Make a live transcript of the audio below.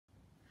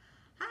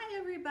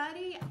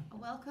everybody.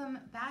 Welcome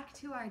back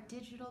to our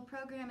digital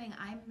programming.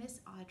 I'm Miss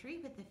Audrey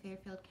with the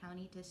Fairfield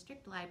County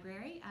District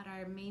Library at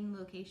our main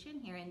location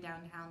here in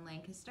downtown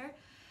Lancaster.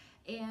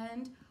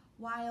 And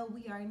while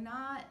we are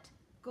not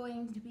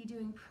going to be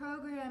doing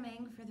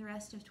programming for the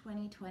rest of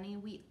 2020,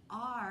 we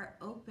are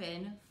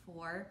open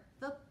for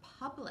the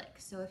public.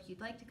 So if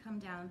you'd like to come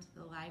down to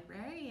the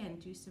library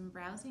and do some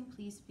browsing,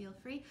 please feel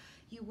free.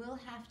 You will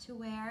have to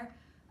wear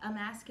a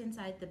mask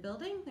inside the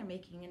building. They're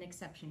making an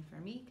exception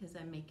for me because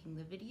I'm making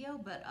the video,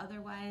 but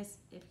otherwise,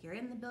 if you're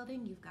in the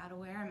building, you've got to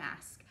wear a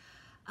mask.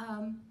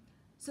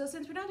 So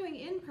since we're not doing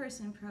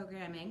in-person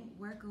programming,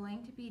 we're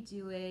going to be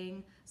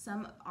doing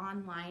some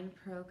online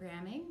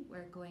programming.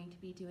 We're going to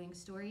be doing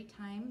story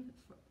time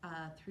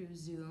through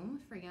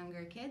Zoom for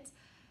younger kids.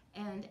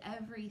 And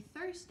every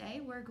Thursday,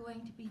 we're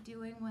going to be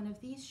doing one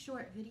of these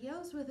short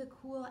videos with a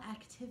cool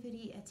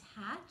activity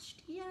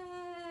attached.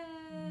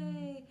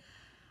 Yay!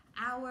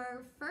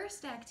 Our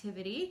first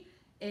activity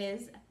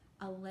is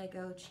a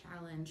Lego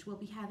challenge. We'll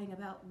be having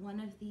about one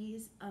of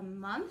these a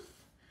month.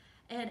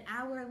 And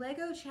our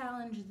Lego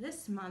challenge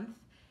this month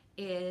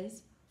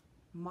is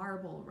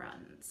marble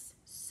runs.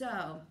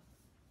 So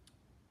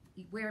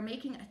we're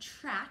making a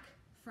track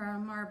for a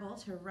marble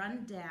to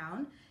run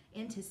down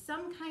into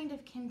some kind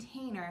of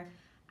container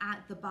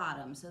at the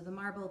bottom. So the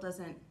marble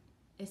doesn't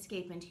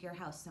escape into your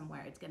house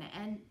somewhere. It's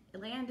gonna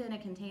land in a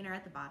container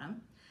at the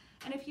bottom.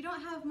 And if you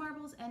don't have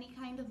marbles, any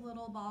kind of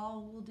little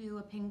ball, we'll do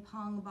a ping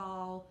pong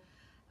ball,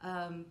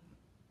 a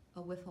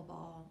wiffle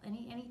ball,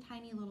 any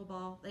tiny little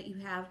ball that you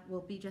have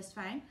will be just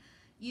fine.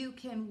 You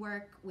can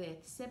work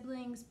with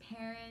siblings,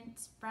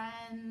 parents,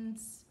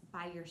 friends,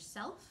 by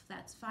yourself,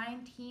 that's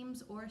fine.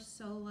 Teams or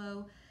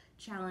solo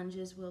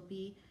challenges will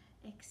be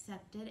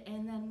accepted.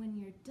 And then when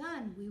you're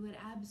done, we would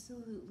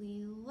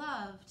absolutely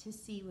love to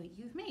see what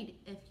you've made.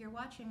 If you're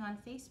watching on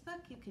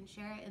Facebook, you can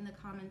share it in the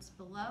comments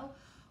below,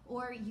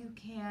 or you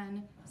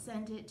can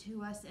send it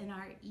to us in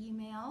our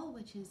email,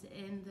 which is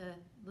in the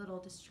little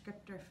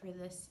descriptor for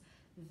this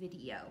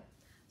video.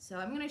 So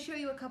I'm going to show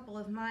you a couple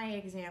of my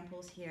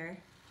examples here.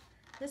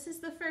 This is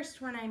the first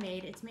one I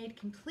made. It's made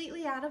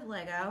completely out of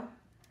Lego,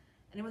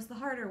 and it was the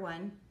harder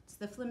one. It's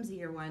the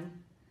flimsier one.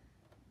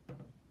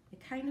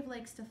 It kind of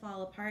likes to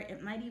fall apart.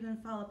 It might even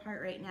fall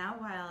apart right now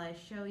while I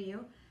show you.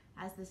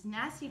 It has this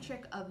nasty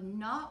trick of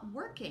not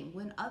working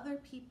when other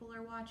people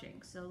are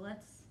watching. So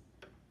let's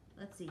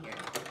see here. It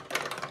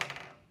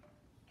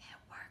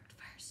worked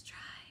first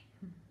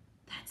try.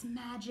 That's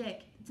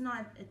magic. It's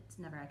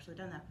never actually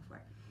done that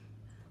before.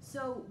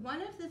 So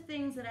one of the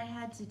things that I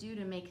had to do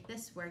to make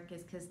this work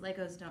is, because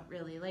Legos don't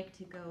really like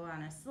to go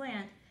on a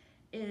slant,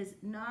 is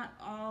not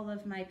all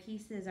of my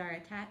pieces are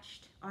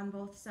attached on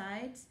both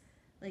sides.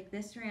 Like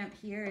this ramp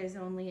here is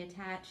only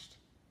attached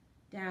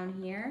down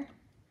here.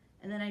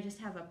 And then I just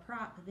have a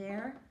prop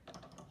there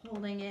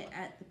holding it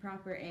at the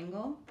proper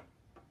angle.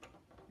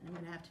 I'm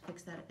going to have to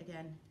fix that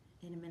again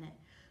in a minute.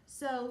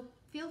 So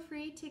feel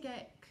free to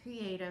get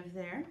creative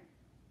there.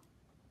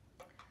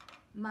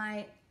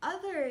 My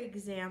other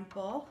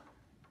example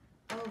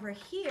over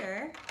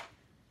here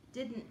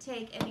didn't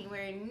take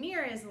anywhere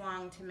near as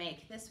long to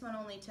make. This one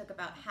only took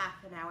about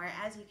half an hour.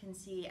 As you can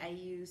see, I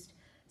used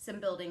some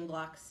building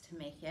blocks to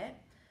make it.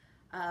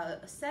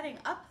 Setting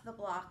up the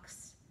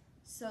blocks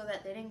so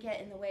that they didn't get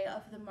in the way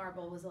of the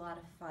marble was a lot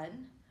of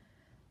fun.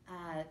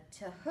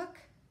 To hook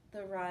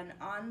the run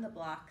on the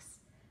blocks,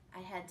 I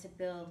had to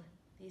build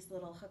these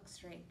little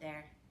hooks right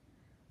there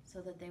so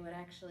that they would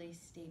actually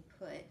stay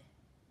put.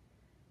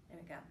 There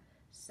we go.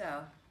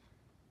 So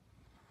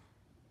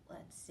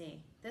let's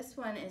see. This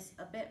one is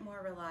a bit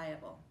more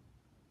reliable.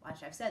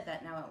 Watch, I've said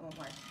that, now it won't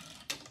work.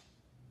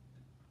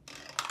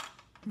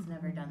 It's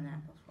never done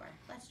that before.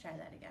 Let's try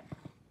that again.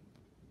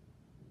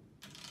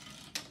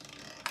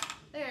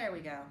 There we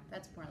go.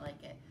 That's more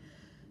like it.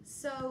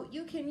 So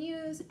you can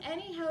use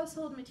any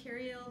household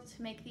material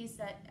to make these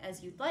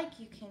as you'd like.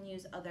 You can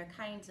use other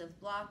kinds of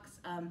blocks.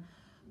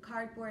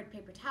 Cardboard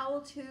paper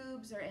towel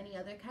tubes or any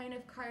other kind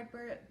of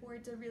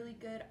cardboard's a really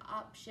good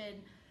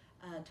option.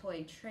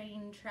 Toy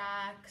train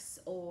tracks,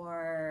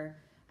 or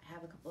I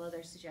have a couple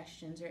other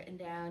suggestions written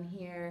down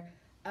here.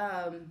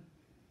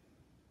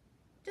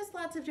 Just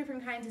lots of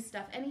different kinds of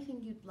stuff,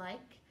 anything you'd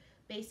like.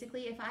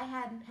 Basically, if I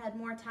had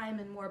more time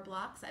and more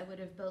blocks, I would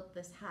have built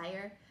this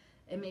higher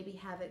and maybe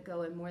have it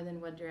go in more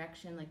than one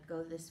direction, like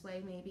go this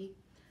way maybe.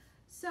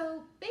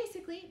 So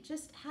basically,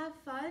 just have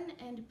fun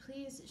and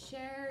please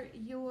share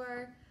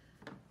your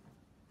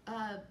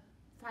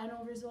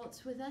final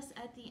results with us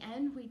at the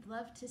end. We'd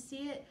love to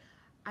see it.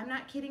 I'm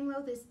not kidding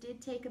though, this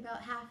did take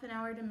about half an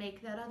hour to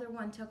make. That other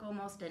one took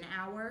almost an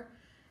hour,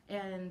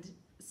 and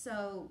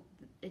so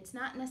it's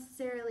not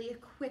necessarily a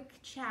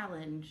quick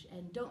challenge,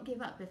 and don't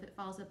give up if it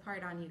falls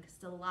apart on you, because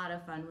it's a lot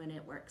of fun when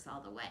it works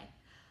all the way.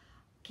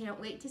 Can't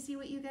wait to see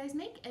what you guys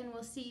make, and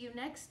we'll see you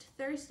next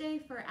Thursday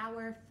for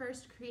our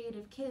first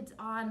Creative Kids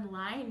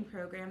online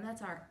program.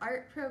 That's our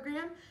art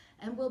program,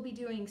 and we'll be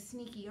doing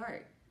sneaky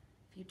art.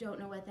 If you don't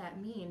know what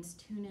that means,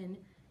 tune in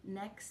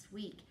next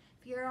week.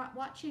 If you're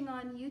watching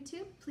on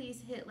YouTube,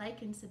 please hit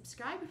like and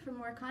subscribe for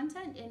more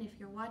content. And if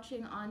you're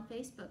watching on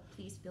Facebook,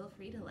 please feel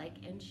free to like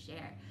and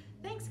share.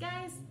 Thanks,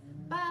 guys.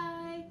 Bye.